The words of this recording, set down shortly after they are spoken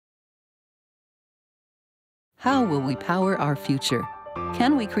How will we power our future?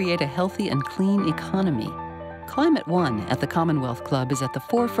 Can we create a healthy and clean economy? Climate One at the Commonwealth Club is at the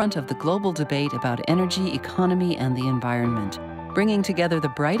forefront of the global debate about energy, economy, and the environment. Bringing together the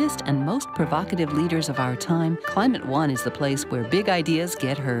brightest and most provocative leaders of our time, Climate One is the place where big ideas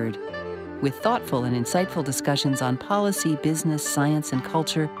get heard. With thoughtful and insightful discussions on policy, business, science, and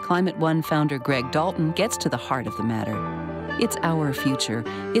culture, Climate One founder Greg Dalton gets to the heart of the matter. It's our future.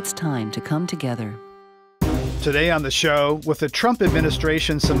 It's time to come together. Today on the show, with the Trump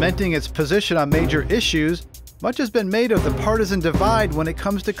administration cementing its position on major issues, much has been made of the partisan divide when it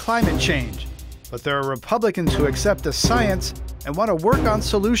comes to climate change. But there are Republicans who accept the science and want to work on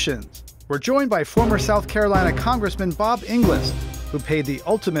solutions. We're joined by former South Carolina Congressman Bob Inglis, who paid the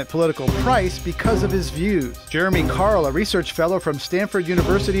ultimate political price because of his views. Jeremy Karl, a research fellow from Stanford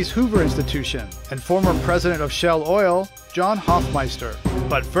University's Hoover Institution, and former president of Shell Oil, John Hoffmeister.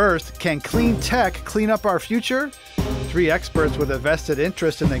 But first, can clean tech clean up our future? Three experts with a vested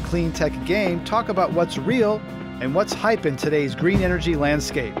interest in the clean tech game talk about what's real and what's hype in today's green energy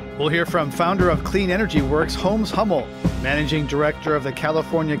landscape. We'll hear from founder of Clean Energy Works, Holmes Hummel, managing director of the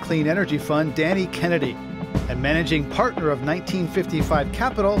California Clean Energy Fund, Danny Kennedy, and managing partner of 1955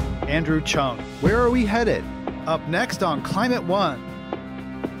 Capital, Andrew Chung. Where are we headed? Up next on Climate One.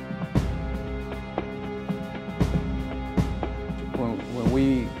 When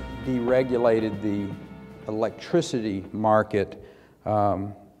we deregulated the electricity market,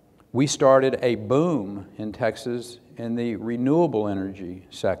 we started a boom in Texas in the renewable energy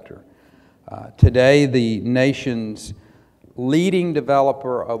sector. Today, the nation's leading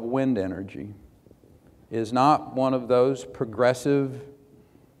developer of wind energy is not one of those progressive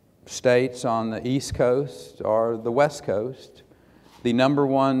states on the East Coast or the West Coast. The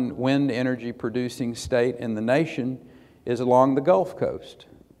 #1 wind energy producing state in the nation is along the Gulf Coast.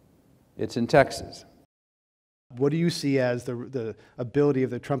 It's in Texas. What do you see as the ability of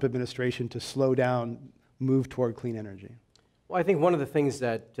the Trump administration to slow down, move toward clean energy? Well, I think one of the things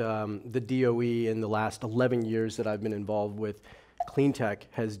that the DOE in the last 11 years that I've been involved with clean tech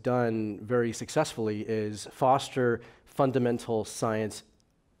has done very successfully is foster fundamental science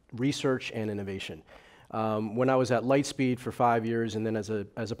research and innovation. When I was at Lightspeed for 5 years and then as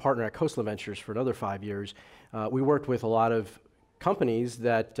a partner at Coastal Ventures for another 5 years, we worked with a lot of companies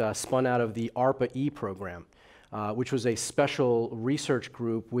that spun out of the ARPA-E program, which was a special research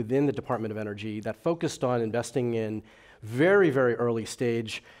group within the Department of Energy that focused on investing in very, very early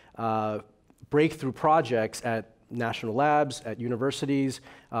stage breakthrough projects at national labs, at universities,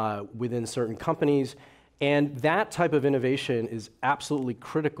 within certain companies. And that type of innovation is absolutely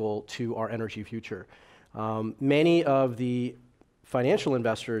critical to our energy future. Many of the financial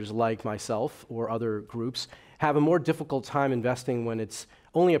investors like myself or other groups have a more difficult time investing when it's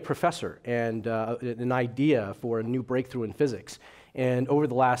only a professor and an idea for a new breakthrough in physics. And over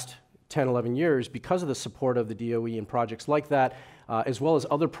the last 10, 11 years, because of the support of the DOE and projects like that, as well as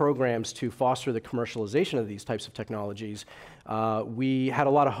other programs to foster the commercialization of these types of technologies, we had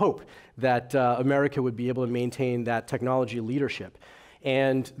a lot of hope that America would be able to maintain that technology leadership.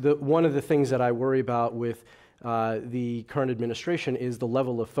 And one of the things that I worry about with the current administration is the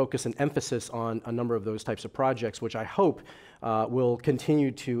level of focus and emphasis on a number of those types of projects, which I hope will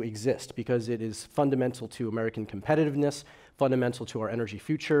continue to exist because it is fundamental to American competitiveness, fundamental to our energy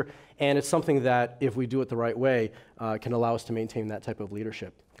future, and it's something that, if we do it the right way, can allow us to maintain that type of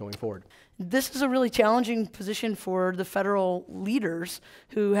leadership going forward. This is a really challenging position for the federal leaders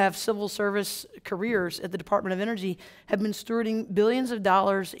who have civil service careers at the Department of Energy, have been stewarding billions of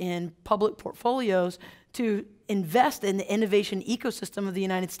dollars in public portfolios to invest in the innovation ecosystem of the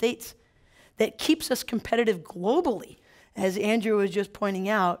United States that keeps us competitive globally, as Andrew was just pointing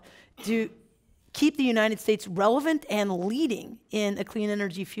out, to keep the United States relevant and leading in a clean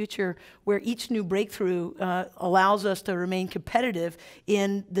energy future where each new breakthrough allows us to remain competitive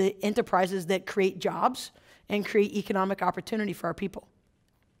in the enterprises that create jobs and create economic opportunity for our people.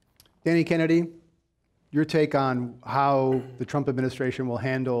 Danny Kennedy, your take on how the Trump administration will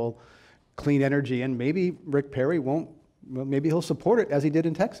handle clean energy, and maybe Rick Perry won't, well, maybe he'll support it as he did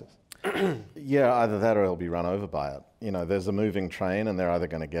in Texas. Yeah, either that or he'll be run over by it. You know, there's a moving train and they're either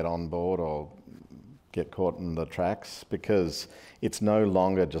going to get on board or get caught in the tracks, because it's no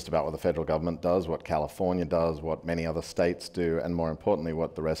longer just about what the federal government does, what California does, what many other states do, and more importantly,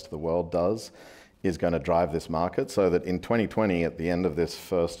 what the rest of the world does is going to drive this market, so that in 2020, at the end of this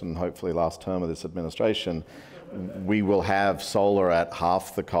first and hopefully last term of this administration, we will have solar at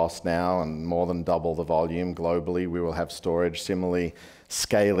half the cost now and more than double the volume globally. We will have storage similarly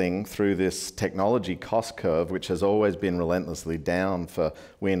scaling through this technology cost curve, which has always been relentlessly down for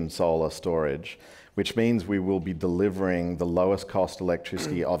wind, solar, storage, which means we will be delivering the lowest cost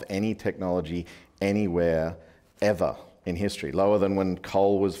electricity of any technology anywhere ever in history, lower than when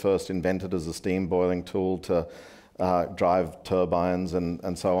coal was first invented as a steam boiling tool to drive turbines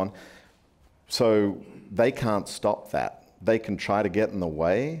and so on. So they can't stop that. They can try to get in the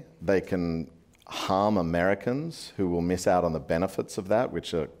way. They can harm Americans who will miss out on the benefits of that,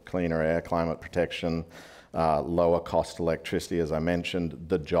 which are cleaner air, climate protection, lower cost electricity, as I mentioned,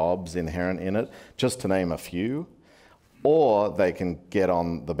 the jobs inherent in it, just to name a few. Or they can get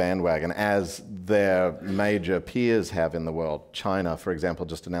on the bandwagon, as their major peers have in the world. China, for example,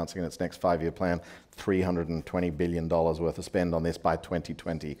 just announcing in its next 5-year plan, $320 billion worth of spend on this by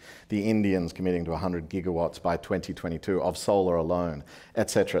 2020. The Indians committing to 100 gigawatts by 2022 of solar alone, et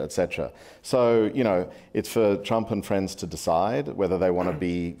cetera, et cetera. So, you know, it's for Trump and friends to decide whether they want to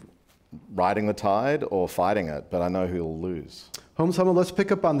be riding the tide or fighting it, but I know who'll lose. Holmes Hummel, let's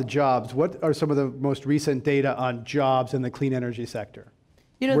pick up on the jobs. What are some of the most recent data on jobs in the clean energy sector?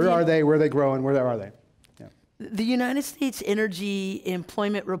 You know, where are they? Where are they growing? Where are they? Yeah. The United States Energy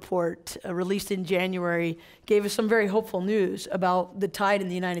Employment Report released in January gave us some very hopeful news about the tide in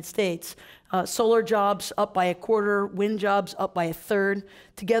the United States. Solar jobs up by 1/4, wind jobs up by 1/3,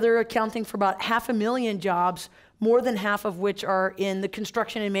 together accounting for about 500,000 jobs, more than half of which are in the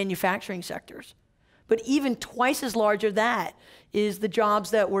construction and manufacturing sectors. But even twice as large as that is the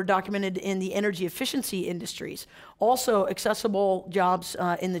jobs that were documented in the energy efficiency industries. Also accessible jobs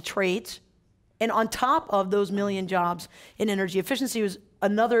in the trades. And on top of those million jobs in energy efficiency was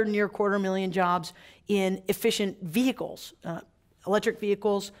another near 250,000 jobs in efficient vehicles, electric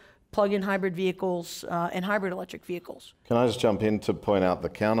vehicles, plug-in hybrid vehicles, and hybrid electric vehicles. Can I just jump in to point out the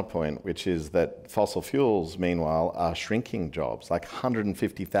counterpoint, which is that fossil fuels, meanwhile, are shrinking jobs, like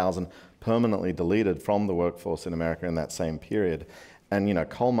 150,000 permanently deleted from the workforce in America in that same period. And, you know,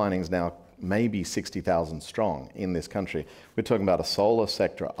 coal mining is now maybe 60,000 strong in this country. We're talking about a solar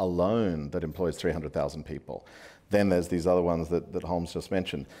sector alone that employs 300,000 people. Then there's these other ones that Holmes just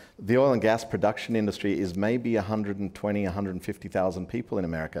mentioned. The oil and gas production industry is maybe 120, 150,000 people in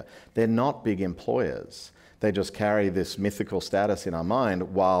America. They're not big employers. They just carry this mythical status in our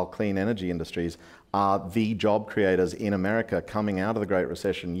mind, while clean energy industries are the job creators in America coming out of the Great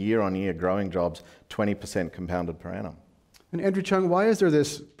Recession, year on year, growing jobs, 20% compounded per annum. And Andrew Chung, why is there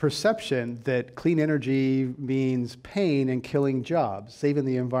this perception that clean energy means pain and killing jobs, saving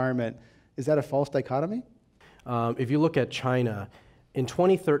the environment? Is that a false dichotomy? If you look at China, in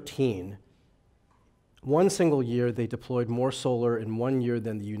 2013, one single year they deployed more solar in 1 year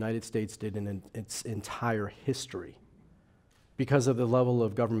than the United States did in its entire history, because of the level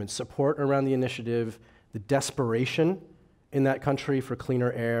of government support around the initiative, the desperation in that country for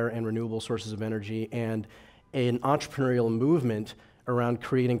cleaner air and renewable sources of energy, and an entrepreneurial movement around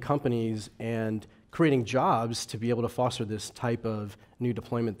creating companies and creating jobs to be able to foster this type of new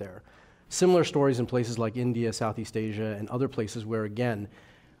deployment there. Similar stories in places like India, Southeast Asia, and other places where, again,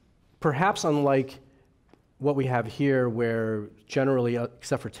 perhaps unlike what we have here, where generally,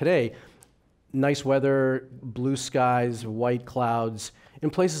 except for today, nice weather, blue skies, white clouds, in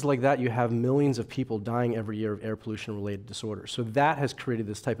places like that, you have millions of people dying every year of air pollution-related disorders. So that has created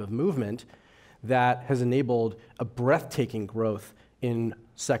this type of movement that has enabled a breathtaking growth in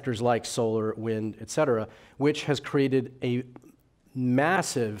sectors like solar, wind, et cetera, which has created a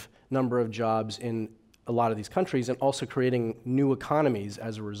massive number of jobs in a lot of these countries and also creating new economies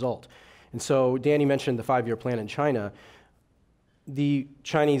as a result. And so Danny mentioned the 5-year plan in China. The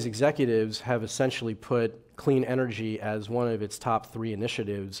Chinese executives have essentially put clean energy as one of its top 3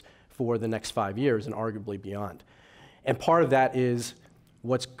 initiatives for the next 5 years and arguably beyond. And part of that is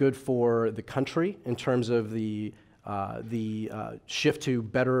what's good for the country in terms of the shift to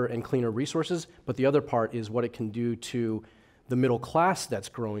better and cleaner resources, but the other part is what it can do to the middle class that's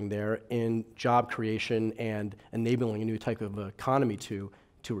growing there in job creation and enabling a new type of economy to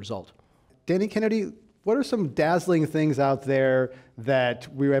result. Danny Kennedy, what are some dazzling things out there that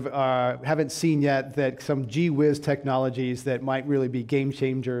we haven't seen yet, that some gee whiz technologies that might really be game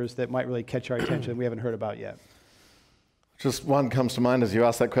changers, that might really catch our attention we haven't heard about yet? Just one comes to mind as you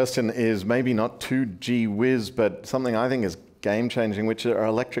ask that question is maybe not too gee whiz, but something I think is game changing, which are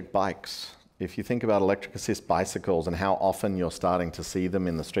electric bikes. If you think about electric assist bicycles and how often you're starting to see them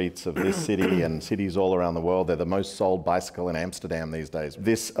in the streets of this city and cities all around the world, they're the most sold bicycle in Amsterdam these days.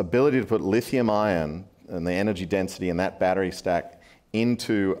 This ability to put lithium ion and the energy density in that battery stack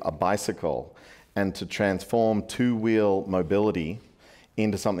into a bicycle and to transform two-wheel mobility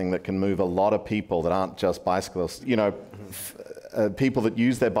into something that can move a lot of people that aren't just bicyclists. You know, people that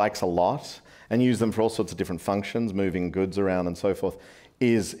use their bikes a lot and use them for all sorts of different functions, moving goods around and so forth,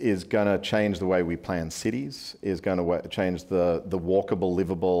 is going to change the way we plan cities, is going to change the walkable,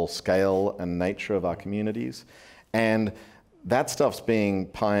 livable scale and nature of our communities. And that stuff's being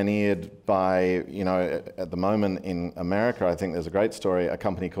pioneered by, you know, at the moment in America, I think there's a great story, a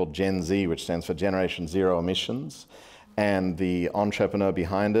company called Gen Z, which stands for Generation Zero Emissions. And the entrepreneur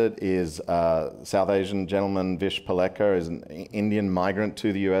behind it is a South Asian gentleman, Vish Palekar, is an Indian migrant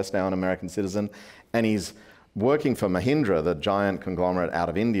to the US, now an American citizen. And he's working for Mahindra, the giant conglomerate out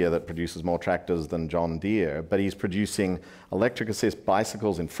of India that produces more tractors than John Deere, but he's producing electric assist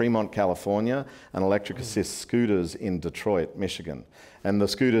bicycles in Fremont, California, and electric assist scooters in Detroit, Michigan. And the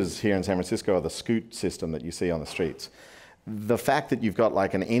scooters here in San Francisco are the Scoot system that you see on the streets. The fact that you've got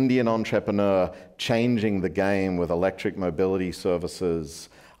like an Indian entrepreneur changing the game with electric mobility services,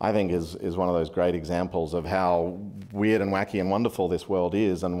 I think is one of those great examples of how weird and wacky and wonderful this world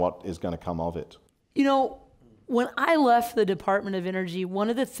is and what is going to come of it. You know, when I left the Department of Energy, one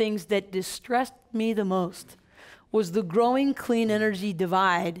of the things that distressed me the most was the growing clean energy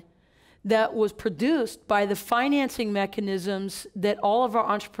divide that was produced by the financing mechanisms that all of our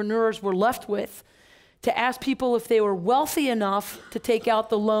entrepreneurs were left with to ask people if they were wealthy enough to take out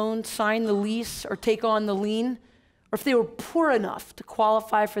the loan, sign the lease, or take on the lien, or if they were poor enough to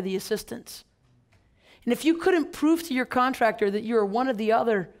qualify for the assistance. And if you couldn't prove to your contractor that you were one or the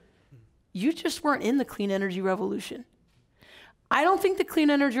other, you just weren't in the clean energy revolution. I don't think the clean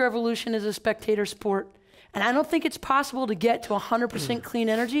energy revolution is a spectator sport, and I don't think it's possible to get to 100% clean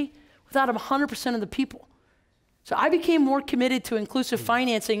energy without 100% of the people. So I became more committed to inclusive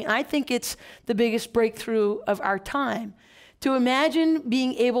financing, and I think it's the biggest breakthrough of our time. To imagine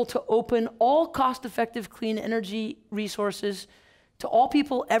being able to open all cost-effective clean energy resources to all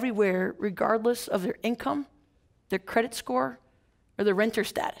people everywhere, regardless of their income, their credit score, or their renter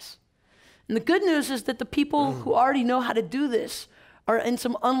status. And the good news is that the people who already know how to do this are in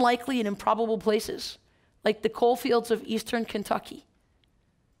some unlikely and improbable places, like the coal fields of eastern Kentucky,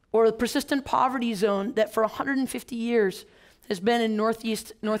 or the persistent poverty zone that for 150 years has been in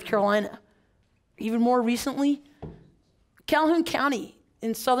northeast North Carolina. Even more recently, Calhoun County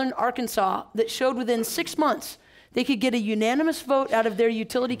in southern Arkansas that showed within 6 months they could get a unanimous vote out of their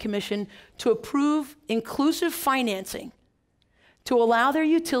utility commission to approve inclusive financing to allow their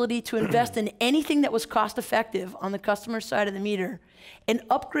utility to invest in anything that was cost effective on the customer side of the meter and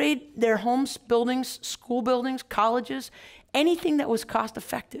upgrade their homes, buildings, school buildings, colleges, anything that was cost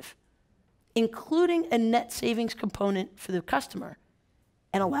effective, including a net savings component for the customer,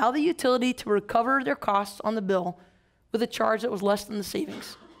 and allow the utility to recover their costs on the bill with a charge that was less than the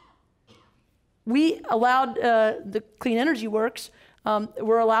savings. We allowed the Clean Energy Works,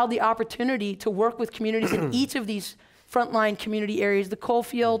 were allowed the opportunity to work with communities in each of these frontline community areas, the coal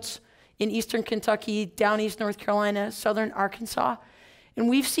fields in eastern Kentucky, down east North Carolina, southern Arkansas. And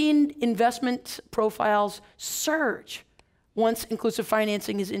we've seen investment profiles surge once inclusive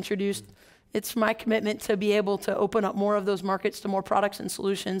financing is introduced. It's my commitment to be able to open up more of those markets to more products and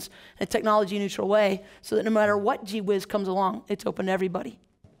solutions in a technology neutral way so that no matter what gee whiz comes along, it's open to everybody.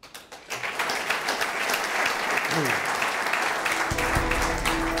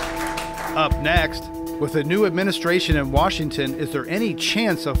 Up next, with a new administration in Washington, is there any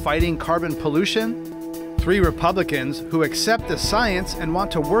chance of fighting carbon pollution? 3 Republicans who accept the science and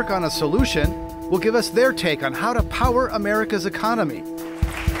want to work on a solution will give us their take on how to power America's economy.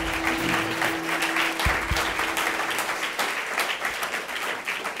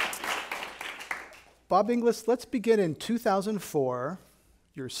 Bob Inglis, let's begin in 2004.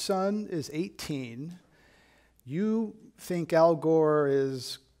 Your son is 18. You think Al Gore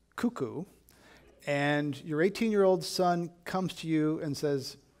is cuckoo. And your 18-year-old son comes to you and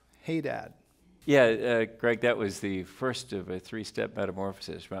says, "Hey, Dad." Yeah, Greg, that was the first of a 3-step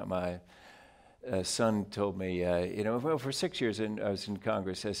metamorphosis. My son told me, you know, well, for 6 years I was in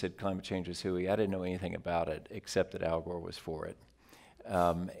Congress, I said climate change was hooey. I didn't know anything about it except that Al Gore was for it.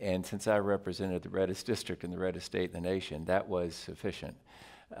 And since I represented the reddest district in the reddest state in the nation, that was sufficient.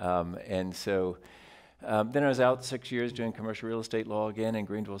 And so then I was out 6 years doing commercial real estate law again in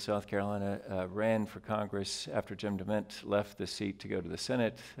Greenville, South Carolina, ran for Congress after Jim DeMint left the seat to go to the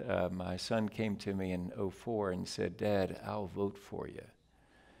Senate. My son came to me in 2004 and said, "Dad, I'll vote for you,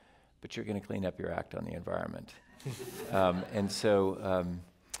 but you're going to clean up your act on the environment." And so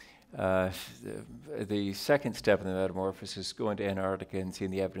the second step in the metamorphosis, going to Antarctica and seeing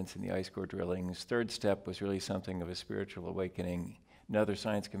the evidence in the ice core drillings. Third step was really something of a spiritual awakening, another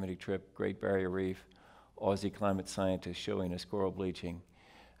science committee trip, Great Barrier Reef, Aussie climate scientists showing us coral bleaching.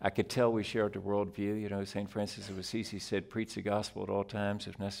 I could tell we shared the worldview. You know, St. Francis of Assisi said, preach the gospel at all times,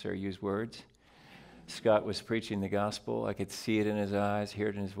 if necessary, use words. Scott was preaching the gospel. I could see it in his eyes, hear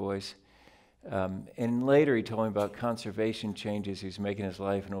it in his voice. And later he told me about conservation changes he's making in his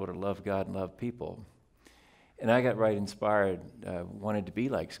life in order to love God and love people. And I got right inspired, wanted to be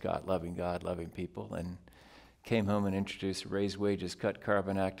like Scott, loving God, loving people, and came home and introduced the Raise Wages, Cut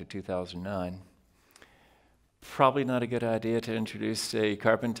Carbon Act of 2009. Probably not a good idea to introduce a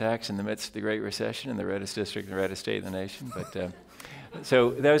carbon tax in the midst of the Great Recession in the reddest district and the reddest state in the nation, but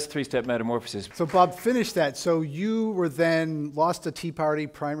so that was three-step metamorphosis. So Bob, finish that. So you were then lost a Tea Party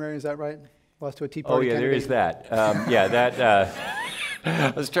primary, is that right? Lost to a Tea Party candidate? There is that.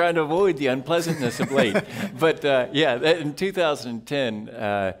 I was trying to avoid the unpleasantness of late. But in 2010,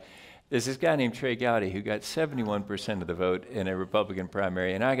 there's this guy named Trey Gowdy who got 71% of the vote in a Republican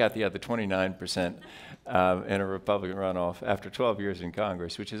primary, and I got the other 29% in a Republican runoff after 12 years in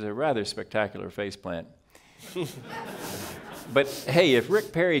Congress, which is a rather spectacular faceplant. But hey, if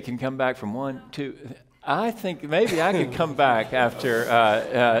Rick Perry can come back from 1, 2, I think maybe I could come back after.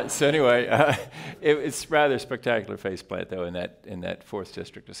 So anyway, it's rather spectacular faceplant though in that 4th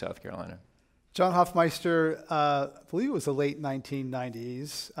district of South Carolina. John Hoffmeister, I believe it was the late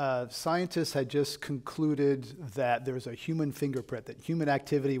 1990s, scientists had just concluded that there was a human fingerprint, that human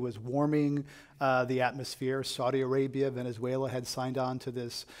activity was warming the atmosphere. Saudi Arabia, Venezuela had signed on to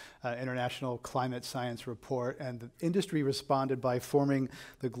this international climate science report, and the industry responded by forming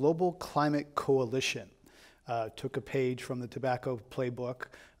the Global Climate Coalition. Took a page from the tobacco playbook.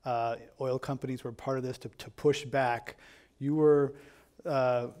 Oil companies were part of this to push back. You were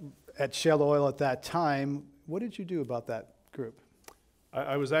at Shell Oil at that time. What did you do about that group?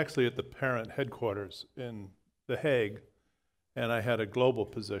 I was actually at the parent headquarters in The Hague, and I had a global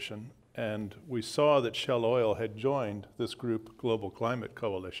position, and we saw that Shell Oil had joined this group, Global Climate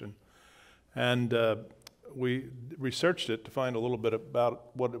Coalition, and we researched it to find a little bit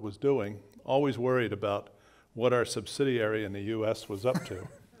about what it was doing, always worried about what our subsidiary in the U.S. was up to,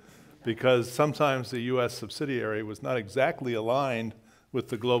 because sometimes the U.S. subsidiary was not exactly aligned with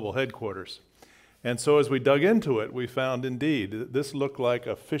the global headquarters. And so as we dug into it, we found indeed that this looked like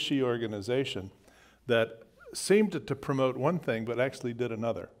a fishy organization that seemed to promote one thing but actually did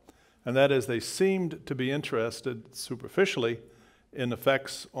another. And that is they seemed to be interested superficially in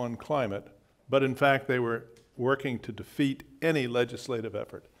effects on climate, but in fact they were working to defeat any legislative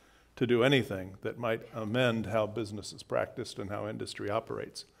effort to do anything that might amend how business is practiced and how industry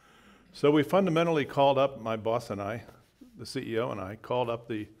operates. So we fundamentally called up, my boss and I, the CEO and I, called up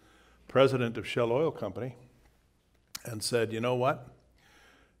the president of Shell Oil Company and said, you know what?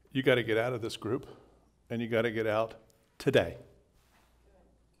 You got to get out of this group, and you got to get out today.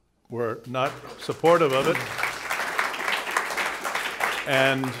 We're not supportive of it.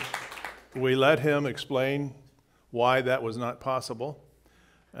 And we let him explain why that was not possible.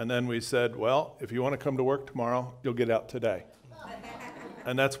 And then we said, well, if you want to come to work tomorrow, you'll get out today.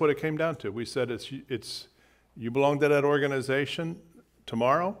 And that's what it came down to. We said, you belong to that organization,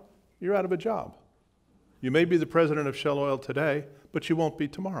 tomorrow, you're out of a job. You may be the president of Shell Oil today, but you won't be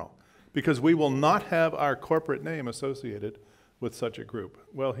tomorrow, because we will not have our corporate name associated with such a group.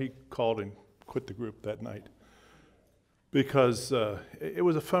 Well, he called and quit the group that night because it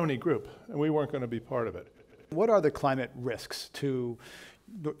was a phony group, and we weren't going to be part of it. What are the climate risks to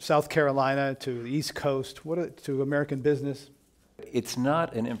South Carolina, to the East Coast, to American business? It's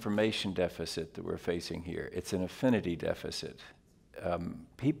not an information deficit that we're facing here. It's an affinity deficit.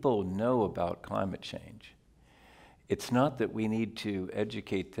 People know about climate change. It's not that we need to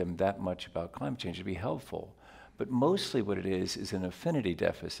educate them that much about climate change to be helpful, but mostly what it is an affinity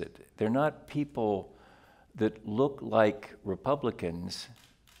deficit. They're not people that look like Republicans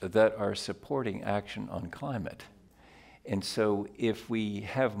that are supporting action on climate. And so if we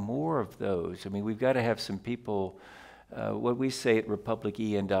have more of those, I mean, we've got to have some people. What we say at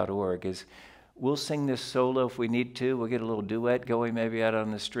republicen.org is, we'll sing this solo if we need to. We'll get a little duet going maybe out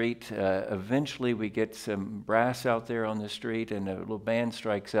on the street. Eventually we get some brass out there on the street and a little band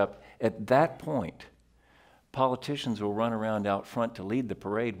strikes up. At that point, politicians will run around out front to lead the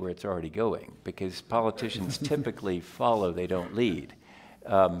parade where it's already going, because politicians typically follow, they don't lead.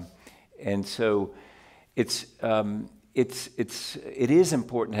 And so it is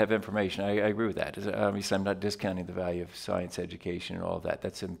important to have information. I agree with that. Obviously, I'm not discounting the value of science education and all of that.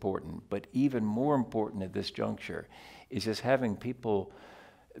 That's important. But even more important at this juncture is just having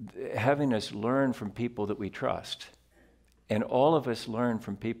us learn from people that we trust. And all of us learn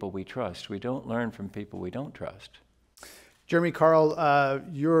from people we trust. We don't learn from people we don't trust. Jeremy, Karl,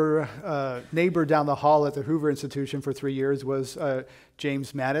 your neighbor down the hall at the Hoover Institution for 3 years was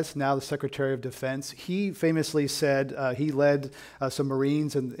James Mattis, now the Secretary of Defense. He famously said he led some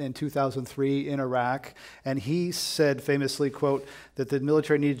Marines in 2003 in Iraq, and he said famously, quote, that the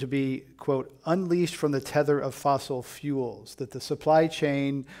military needed to be, quote, unleashed from the tether of fossil fuels, that the supply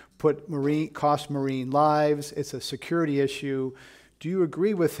chain cost marine lives, it's a security issue. Do you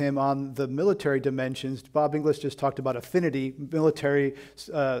agree with him on the military dimensions? Bob Inglis just talked about affinity. Military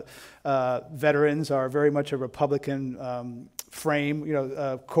veterans are very much a Republican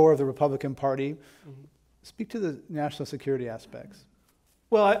frame, core of the Republican Party. Mm-hmm. Speak to the national security aspects.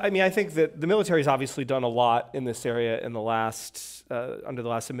 Well, I mean, I think that the military's obviously done a lot in this area in the last, under the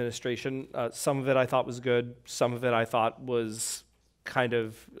last administration. Some of it I thought was good. Some of it I thought was kind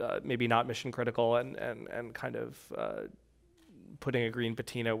of maybe not mission critical and kind of putting a green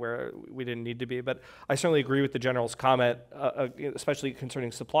patina where we didn't need to be. But I certainly agree with the general's comment, especially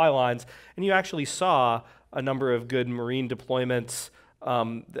concerning supply lines. And you actually saw a number of good Marine deployments.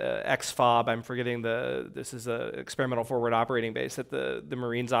 The XFOB, I'm forgetting this is an experimental forward operating base that the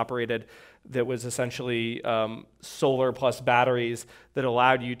Marines operated that was essentially solar plus batteries that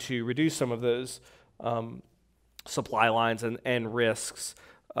allowed you to reduce some of those supply lines and risks.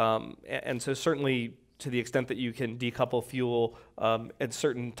 And so certainly, to the extent that you can decouple fuel at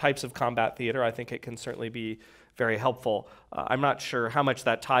certain types of combat theater, I think it can certainly be very helpful. I'm not sure how much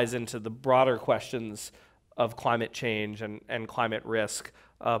that ties into the broader questions of climate change and climate risk,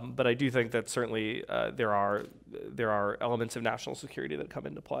 but I do think that certainly there are elements of national security that come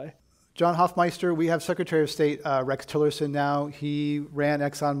into play. John Hoffmeister, we have Secretary of State Rex Tillerson now. He ran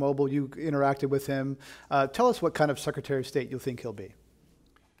ExxonMobil. You interacted with him. Tell us what kind of Secretary of State you think he'll be.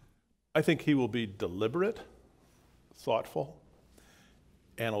 I think he will be deliberate, thoughtful,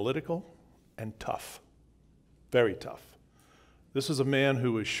 analytical, and tough. Very tough. This is a man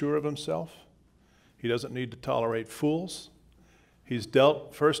who is sure of himself. He doesn't need to tolerate fools. He's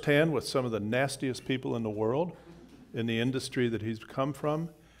dealt firsthand with some of the nastiest people in the world in the industry that he's come from.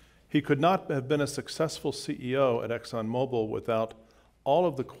 He could not have been a successful CEO at ExxonMobil without all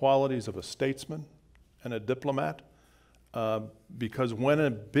of the qualities of a statesman and a diplomat. Because when a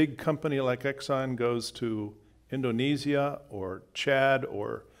big company like Exxon goes to Indonesia or Chad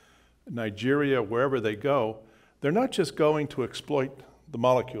or Nigeria, wherever they go, they're not just going to exploit the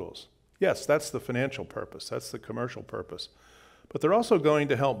molecules. Yes, that's the financial purpose, that's the commercial purpose. But they're also going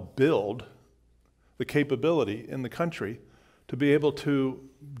to help build the capability in the country to be able to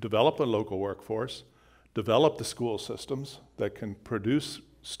develop a local workforce, develop the school systems that can produce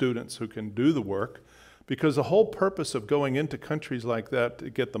students who can do the work. Because the whole purpose of going into countries like that to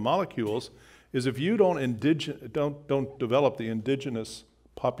get the molecules is if you don't develop the indigenous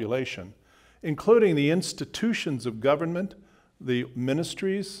population, including the institutions of government, the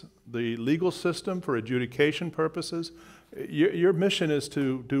ministries, the legal system for adjudication purposes, your mission is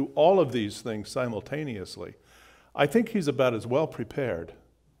to do all of these things simultaneously. I think he's about as well prepared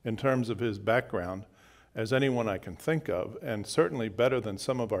in terms of his background as anyone I can think of, and certainly better than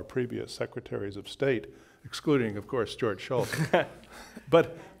some of our previous secretaries of state, excluding, of course, George Shultz.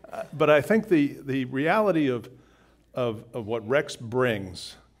 But I think the reality of what Rex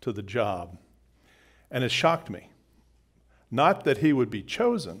brings to the job, and it shocked me, not that he would be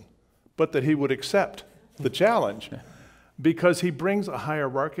chosen, but that he would accept the challenge, because he brings a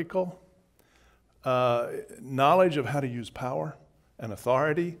hierarchical knowledge of how to use power and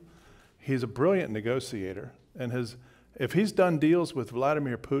authority. He's a brilliant negotiator, and if he's done deals with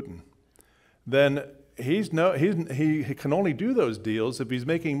Vladimir Putin, then he can only do those deals if he's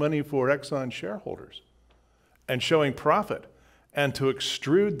making money for Exxon shareholders and showing profit. And to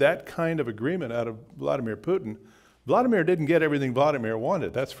extrude that kind of agreement out of Vladimir Putin, Vladimir didn't get everything Vladimir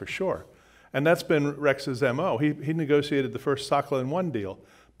wanted, that's for sure. And that's been Rex's MO. He negotiated the first Sakhalin-1 deal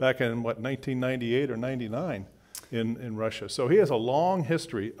back in, 1998 or 99. In Russia. So he has a long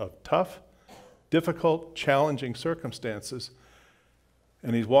history of tough, difficult, challenging circumstances,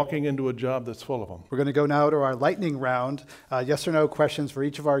 and he's walking into a job that's full of them. We're going to go now to our lightning round. Yes or no questions for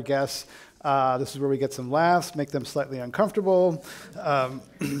each of our guests. This is where we get some laughs, make them slightly uncomfortable.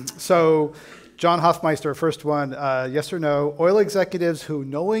 So, John Hoffmeister, first one, yes or no, oil executives who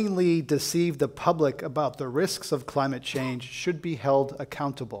knowingly deceive the public about the risks of climate change should be held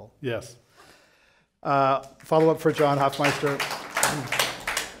accountable? Yes. Follow-up for John Hoffmeister.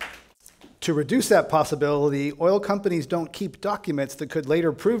 To reduce that possibility, oil companies don't keep documents that could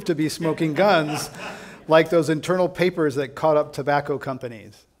later prove to be smoking guns, like those internal papers that caught up tobacco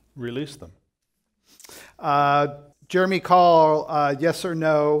companies. Release them. Jeremy, Karl, yes or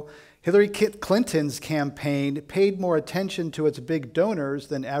no, Hillary Clinton's campaign paid more attention to its big donors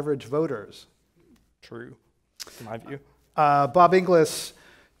than average voters. True, in my view. Bob Inglis,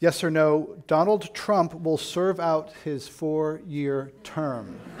 yes or no, Donald Trump will serve out his 4-year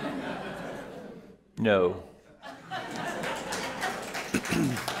term? No.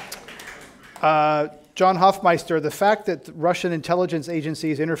 John Hoffmeister, the fact that Russian intelligence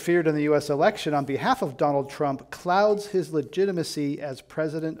agencies interfered in the U.S. election on behalf of Donald Trump clouds his legitimacy as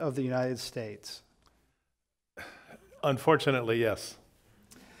President of the United States. Unfortunately, yes.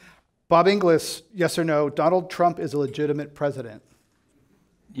 Bob Inglis, yes or no, Donald Trump is a legitimate president?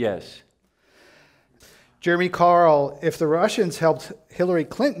 Yes. Jeremy Karl, if the Russians helped Hillary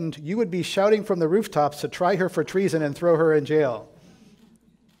Clinton, you would be shouting from the rooftops to try her for treason and throw her in jail.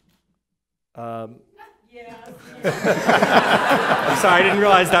 I'm sorry, I didn't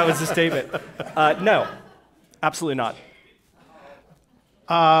realize that was a statement. No, absolutely not.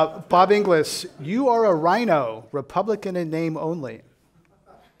 Bob Inglis, you are a rhino, Republican in name only.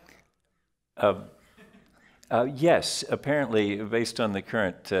 Yes, apparently, based on the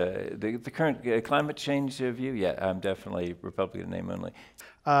current current climate change view, yeah, I'm definitely Republican in name only.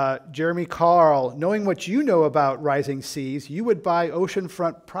 Jeremy Karl, knowing what you know about rising seas, you would buy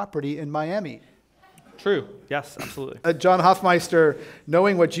oceanfront property in Miami. True, yes, absolutely. John Hoffmeister,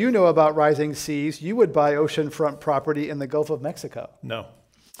 knowing what you know about rising seas, you would buy oceanfront property in the Gulf of Mexico. No.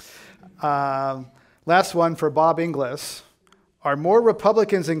 Last one for Bob Inglis. Are more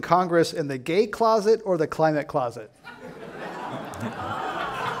Republicans in Congress in the gay closet or the climate closet?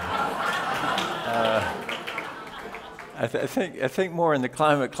 I think more in the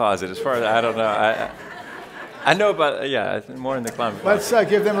climate closet. As far as I don't know, I know about I think more in the climate closet.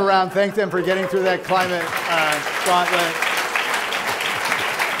 Let's give them a round. Thank them for getting through that climate gauntlet.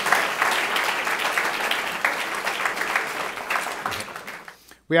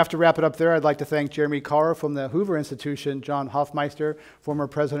 We have to wrap it up there. I'd like to thank Jeremy Karl from the Hoover Institution, John Hoffmeister, former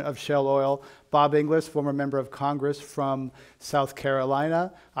president of Shell Oil, Bob Inglis, former member of Congress from South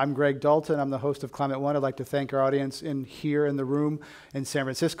Carolina. I'm Greg Dalton. I'm the host of Climate One. I'd like to thank our audience here in the room in San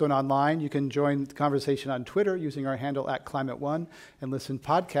Francisco and online. You can join the conversation on Twitter using our handle @Climate One and listen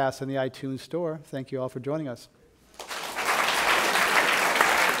podcasts in the iTunes store. Thank you all for joining us.